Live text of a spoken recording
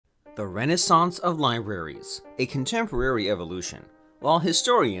The Renaissance of Libraries, a contemporary evolution. While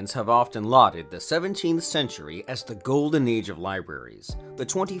historians have often lauded the 17th century as the golden age of libraries, the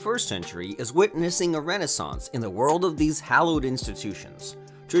 21st century is witnessing a renaissance in the world of these hallowed institutions.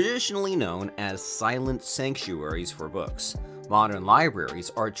 Traditionally known as silent sanctuaries for books, modern libraries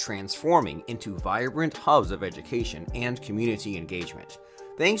are transforming into vibrant hubs of education and community engagement.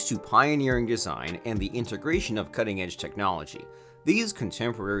 Thanks to pioneering design and the integration of cutting-edge technology, these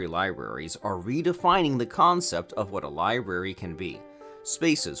contemporary libraries are redefining the concept of what a library can be.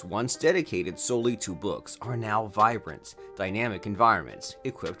 Spaces once dedicated solely to books are now vibrant, dynamic environments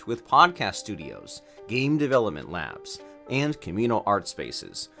equipped with podcast studios, game development labs, and communal art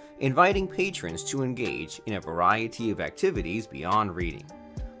spaces, inviting patrons to engage in a variety of activities beyond reading.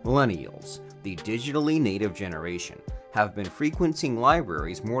 Millennials, the digitally native generation, have been frequenting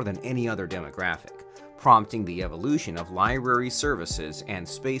libraries more than any other demographic, prompting the evolution of library services and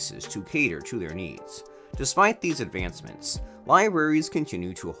spaces to cater to their needs. Despite these advancements, libraries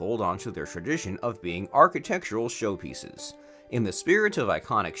continue to hold on to their tradition of being architectural showpieces. In the spirit of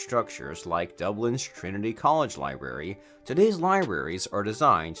iconic structures like Dublin's Trinity College Library, today's libraries are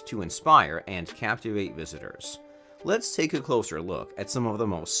designed to inspire and captivate visitors. Let's take a closer look at some of the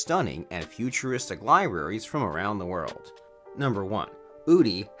most stunning and futuristic libraries from around the world. Number 1.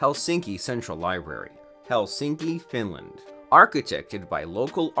 Udi Helsinki Central Library, Helsinki, Finland. Architected by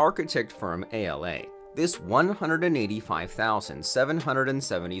local architect firm ALA, this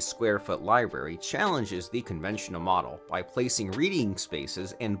 185,770 square foot library challenges the conventional model by placing reading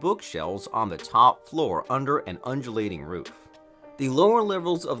spaces and bookshelves on the top floor under an undulating roof. The lower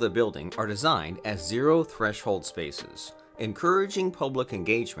levels of the building are designed as zero-threshold spaces, encouraging public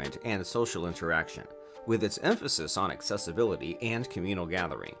engagement and social interaction. With its emphasis on accessibility and communal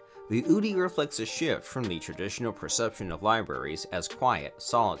gathering, the Udi reflects a shift from the traditional perception of libraries as quiet,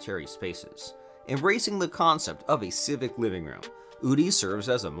 solitary spaces. Embracing the concept of a civic living room, Udi serves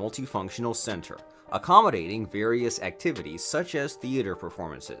as a multifunctional center, accommodating various activities such as theater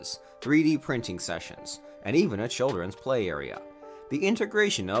performances, 3D printing sessions, and even a children's play area. The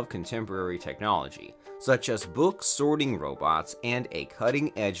integration of contemporary technology, such as book sorting robots and a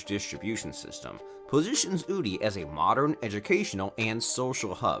cutting-edge distribution system, positions Udi as a modern educational and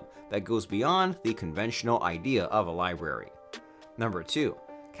social hub that goes beyond the conventional idea of a library. Number 2.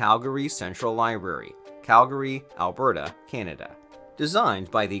 Calgary Central Library, Calgary, Alberta, Canada.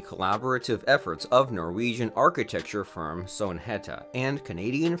 Designed by the collaborative efforts of Norwegian architecture firm Sonheta and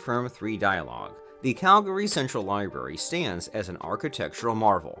Canadian firm 3 Dialogue, the Calgary Central Library stands as an architectural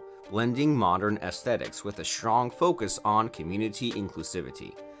marvel, blending modern aesthetics with a strong focus on community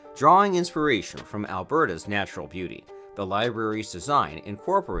inclusivity. Drawing inspiration from Alberta's natural beauty, the library's design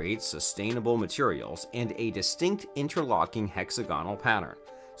incorporates sustainable materials and a distinct interlocking hexagonal pattern,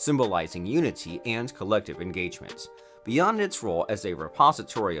 symbolizing unity and collective engagement. Beyond its role as a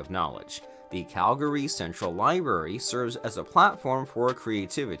repository of knowledge, the Calgary Central Library serves as a platform for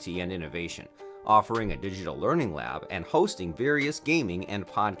creativity and innovation, offering a digital learning lab and hosting various gaming and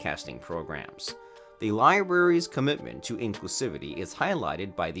podcasting programs. The library's commitment to inclusivity is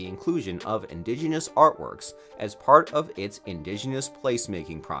highlighted by the inclusion of Indigenous artworks as part of its Indigenous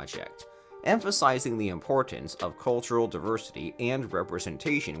Placemaking project, emphasizing the importance of cultural diversity and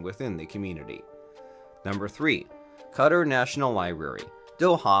representation within the community. Number 3. Qatar National Library,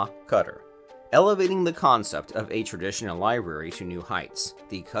 Doha, Qatar. Elevating the concept of a traditional library to new heights,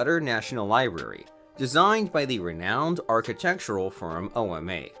 the Qatar National Library, designed by the renowned architectural firm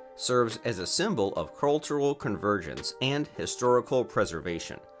OMA, serves as a symbol of cultural convergence and historical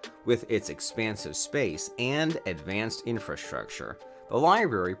preservation. With its expansive space and advanced infrastructure, the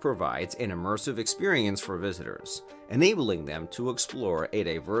library provides an immersive experience for visitors, enabling them to explore a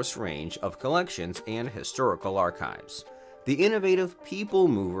diverse range of collections and historical archives. The innovative People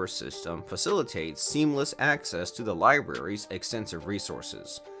Mover system facilitates seamless access to the library's extensive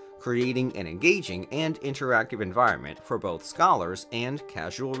resources, creating an engaging and interactive environment for both scholars and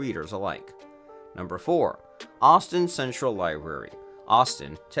casual readers alike. Number 4. Austin Central Library,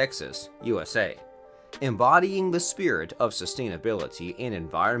 Austin, Texas, USA. Embodying the spirit of sustainability and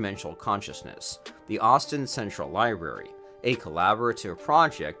environmental consciousness, the Austin Central Library, a collaborative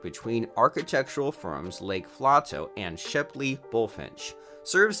project between architectural firms Lake Flato and Shepley Bulfinch,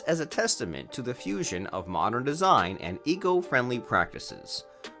 serves as a testament to the fusion of modern design and eco-friendly practices.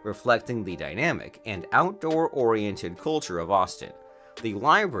 Reflecting the dynamic and outdoor-oriented culture of Austin, the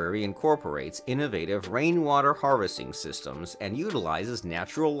library incorporates innovative rainwater harvesting systems and utilizes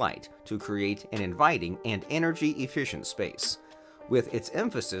natural light to create an inviting and energy-efficient space. With its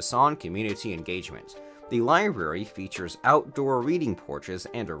emphasis on community engagement, The library features outdoor reading porches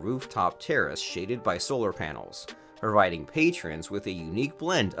and a rooftop terrace shaded by solar panels, providing patrons with a unique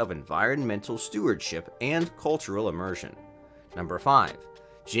blend of environmental stewardship and cultural immersion. Number 5.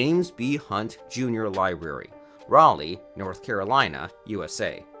 James B. Hunt Jr. Library, Raleigh, North Carolina,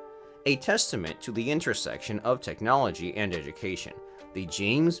 USA. A testament to the intersection of technology and education, the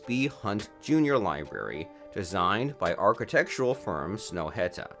James B. Hunt Jr. Library, designed by architectural firm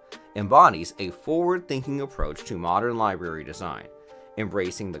Snøhetta, embodies a forward-thinking approach to modern library design,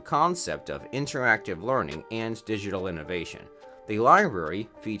 embracing the concept of interactive learning and digital innovation. The library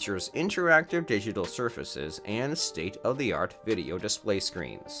features interactive digital surfaces and state-of-the-art video display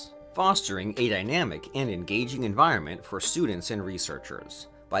screens, fostering a dynamic and engaging environment for students and researchers.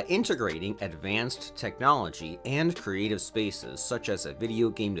 By integrating advanced technology and creative spaces such as a video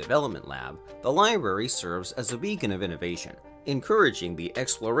game development lab, the library serves as a beacon of innovation, encouraging the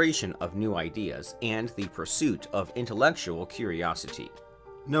exploration of new ideas and the pursuit of intellectual curiosity.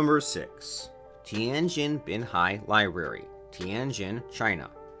 Number 6. Tianjin Binhai Library, Tianjin, China.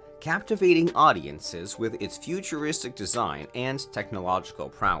 Captivating audiences with its futuristic design and technological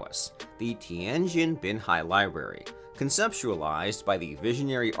prowess, the Tianjin Binhai Library, conceptualized by the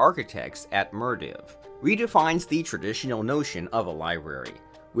visionary architects at Merdiv, redefines the traditional notion of a library.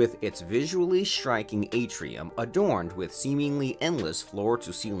 With its visually striking atrium adorned with seemingly endless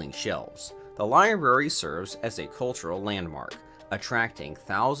floor-to-ceiling shelves, the library serves as a cultural landmark, attracting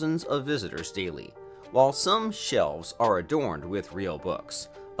thousands of visitors daily. While some shelves are adorned with real books,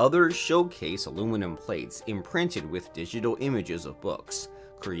 others showcase aluminum plates imprinted with digital images of books,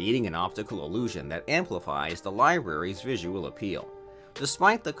 creating an optical illusion that amplifies the library's visual appeal.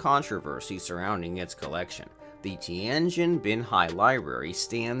 Despite the controversy surrounding its collection, the Tianjin Binhai Library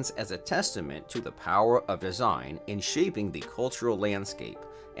stands as a testament to the power of design in shaping the cultural landscape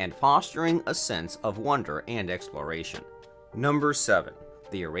and fostering a sense of wonder and exploration. Number 7.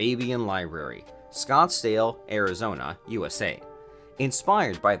 The Arabian Library, Scottsdale, Arizona, USA.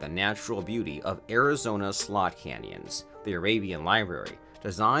 Inspired by the natural beauty of Arizona's slot canyons, the Arabian Library,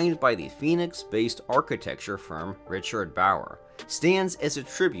 designed by the Phoenix-based architecture firm Richard Bauer, stands as a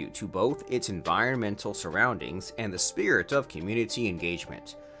tribute to both its environmental surroundings and the spirit of community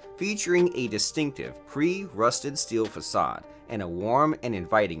engagement. Featuring a distinctive pre-rusted steel facade and a warm and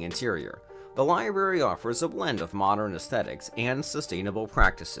inviting interior, the library offers a blend of modern aesthetics and sustainable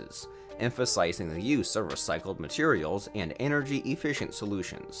practices, emphasizing the use of recycled materials and energy-efficient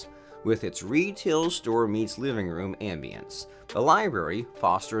solutions. With its retail store meets living room ambience, the library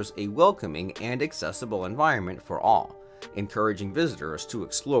fosters a welcoming and accessible environment for all, encouraging visitors to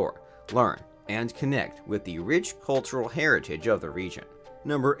explore, learn, and connect with the rich cultural heritage of the region.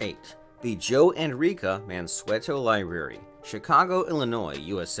 Number 8. The Joe and Rika Mansueto Library, Chicago, Illinois,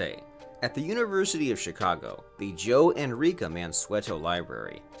 USA. At the University of Chicago, the Joe and Rika Mansueto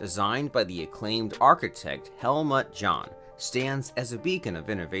Library, designed by the acclaimed architect Helmut Jahn, stands as a beacon of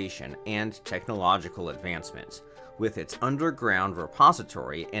innovation and technological advancement. With its underground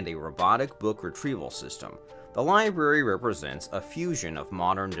repository and a robotic book retrieval system, the library represents a fusion of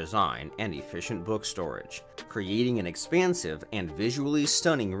modern design and efficient book storage, creating an expansive and visually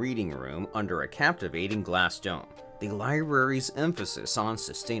stunning reading room under a captivating glass dome. The library's emphasis on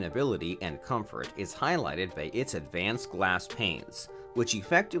sustainability and comfort is highlighted by its advanced glass panes, which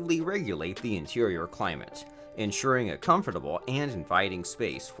effectively regulate the interior climate, ensuring a comfortable and inviting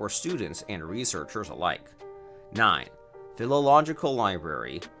space for students and researchers alike. 9. Philological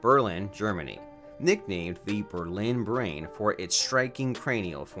Library, Berlin, Germany. Nicknamed the Berlin Brain for its striking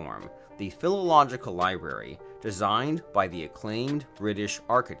cranial form, the Philological Library, designed by the acclaimed British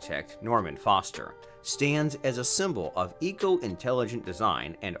architect Norman Foster, stands as a symbol of eco-intelligent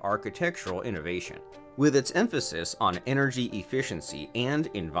design and architectural innovation. With its emphasis on energy efficiency and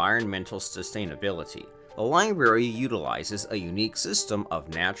environmental sustainability, the library utilizes a unique system of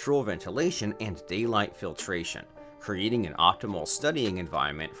natural ventilation and daylight filtration, creating an optimal studying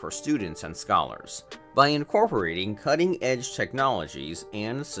environment for students and scholars. By incorporating cutting-edge technologies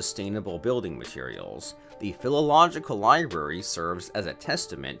and sustainable building materials, the Philological Library serves as a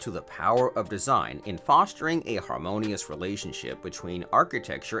testament to the power of design in fostering a harmonious relationship between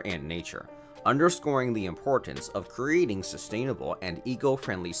architecture and nature, underscoring the importance of creating sustainable and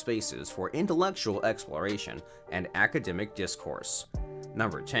eco-friendly spaces for intellectual exploration and academic discourse.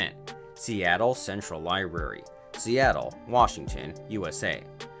 Number 10. Seattle Central Library, Seattle, Washington, USA.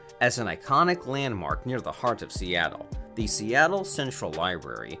 As an iconic landmark near the heart of Seattle, the Seattle Central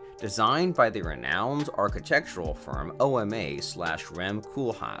Library, designed by the renowned architectural firm OMA/Rem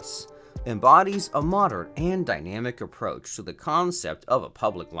Koolhaas, embodies a modern and dynamic approach to the concept of a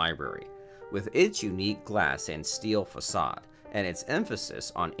public library. with its unique glass and steel facade and its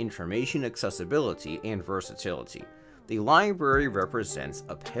emphasis on information accessibility and versatility. The library represents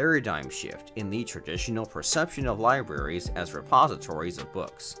a paradigm shift in the traditional perception of libraries as repositories of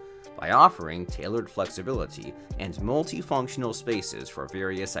books, by offering tailored flexibility and multifunctional spaces for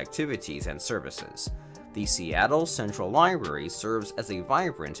various activities and services. The Seattle Central Library serves as a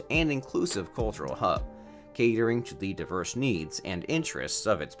vibrant and inclusive cultural hub, catering to the diverse needs and interests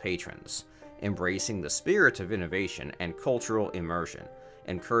of its patrons, embracing the spirit of innovation and cultural immersion,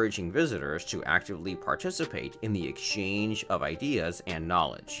 encouraging visitors to actively participate in the exchange of ideas and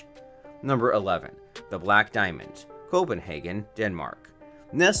knowledge. Number 11. The Black Diamond, Copenhagen, Denmark.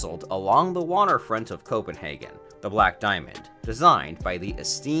 Nestled along the waterfront of Copenhagen, the Black Diamond, designed by the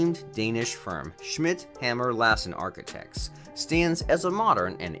esteemed Danish firm Schmidt Hammer Lassen Architects, stands as a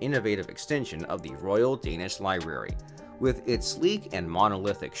modern and innovative extension of the Royal Danish Library. With its sleek and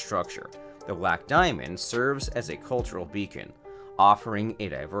monolithic structure, the Black Diamond serves as a cultural beacon, offering a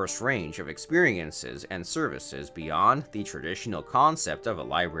diverse range of experiences and services beyond the traditional concept of a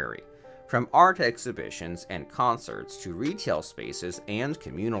library. From art exhibitions and concerts to retail spaces and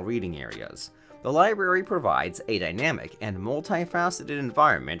communal reading areas, the library provides a dynamic and multifaceted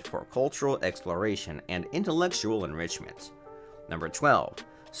environment for cultural exploration and intellectual enrichment. Number 12.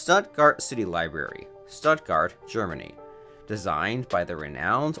 Stuttgart City Library, Stuttgart, Germany. Designed by the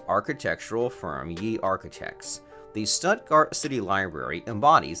renowned architectural firm Ye Architects, the Stuttgart City Library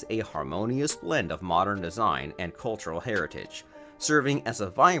embodies a harmonious blend of modern design and cultural heritage, serving as a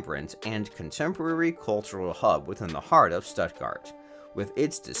vibrant and contemporary cultural hub within the heart of Stuttgart. With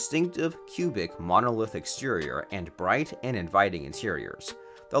its distinctive cubic monolith exterior and bright and inviting interiors,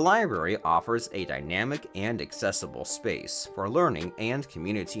 the library offers a dynamic and accessible space for learning and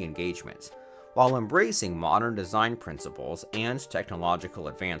community engagement, while embracing modern design principles and technological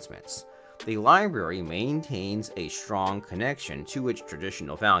advancements. The library maintains a strong connection to its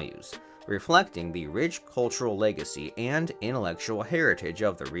traditional values, reflecting the rich cultural legacy and intellectual heritage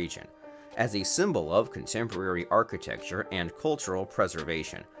of the region. As a symbol of contemporary architecture and cultural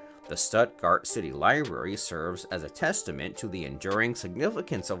preservation, the Stuttgart City Library serves as a testament to the enduring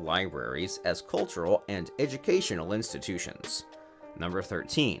significance of libraries as cultural and educational institutions. Number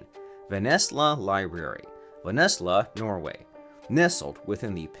 13. Vennesla Library, Vennesla, Norway. Nestled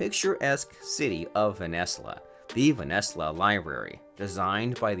within the picturesque city of Vennesla, the Vennesla Library,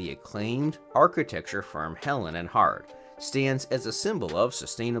 designed by the acclaimed architecture firm Helen & Hard, stands as a symbol of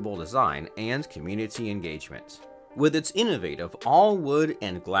sustainable design and community engagement. With its innovative all-wood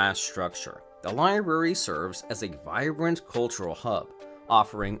and glass structure, the library serves as a vibrant cultural hub,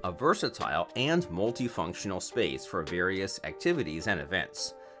 offering a versatile and multifunctional space for various activities and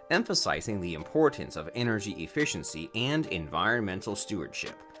events, emphasizing the importance of energy efficiency and environmental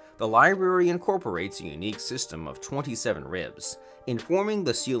stewardship. The library incorporates a unique system of 27 ribs, informing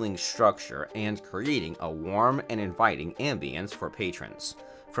the ceiling structure and creating a warm and inviting ambience for patrons.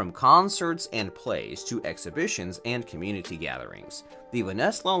 From concerts and plays to exhibitions and community gatherings, the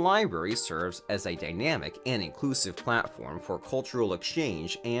Vennesla Library serves as a dynamic and inclusive platform for cultural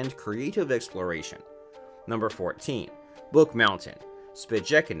exchange and creative exploration. Number 14. Book Mountain,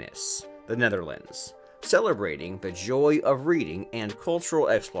 Spijkenisse, the Netherlands. Celebrating the joy of reading and cultural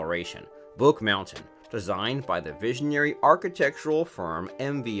exploration, Book Mountain, designed by the visionary architectural firm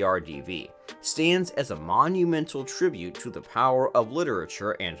MVRDV, stands as a monumental tribute to the power of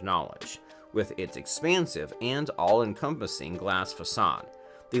literature and knowledge. With its expansive and all-encompassing glass facade,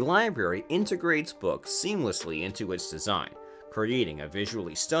 the library integrates books seamlessly into its design, creating a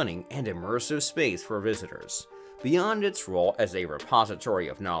visually stunning and immersive space for visitors. Beyond its role as a repository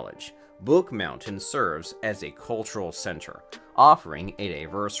of knowledge, Book Mountain serves as a cultural center, offering a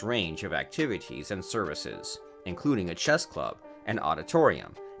diverse range of activities and services, including a chess club, an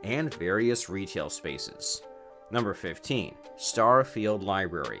auditorium, and various retail spaces. Number 15. Starfield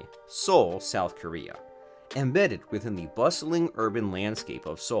Library, Seoul, South Korea. Embedded within the bustling urban landscape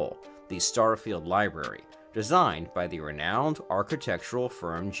of Seoul, the Starfield Library, designed by the renowned architectural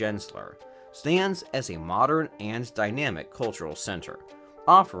firm Gensler, stands as a modern and dynamic cultural center,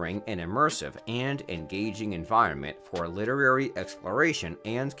 offering an immersive and engaging environment for literary exploration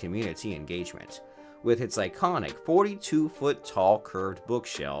and community engagement. With its iconic 42-foot-tall curved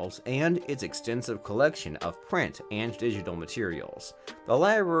bookshelves and its extensive collection of print and digital materials, the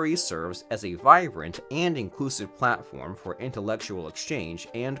library serves as a vibrant and inclusive platform for intellectual exchange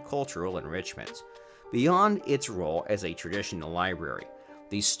and cultural enrichment. Beyond its role as a traditional library,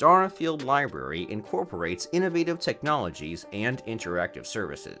 the Starfield Library incorporates innovative technologies and interactive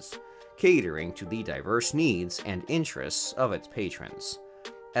services, catering to the diverse needs and interests of its patrons.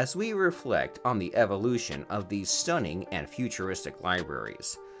 As we reflect on the evolution of these stunning and futuristic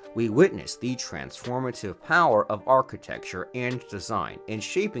libraries, we witness the transformative power of architecture and design in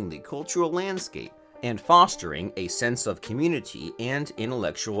shaping the cultural landscape and fostering a sense of community and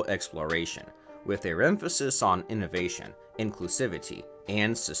intellectual exploration, with their emphasis on innovation, inclusivity,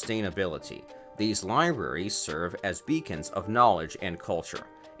 and sustainability. These libraries serve as beacons of knowledge and culture,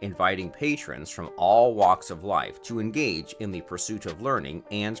 inviting patrons from all walks of life to engage in the pursuit of learning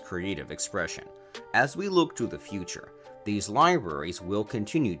and creative expression. As we look to the future, these libraries will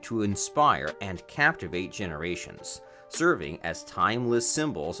continue to inspire and captivate generations, serving as timeless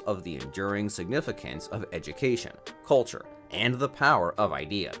symbols of the enduring significance of education, culture, and the power of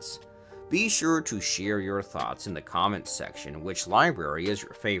ideas. Be sure to share your thoughts in the comments section which library is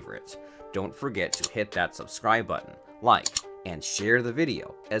your favorite. Don't forget to hit that subscribe button, like, and share the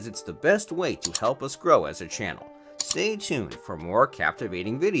video, as it's the best way to help us grow as a channel. Stay tuned for more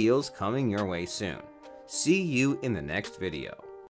captivating videos coming your way soon. See you in the next video.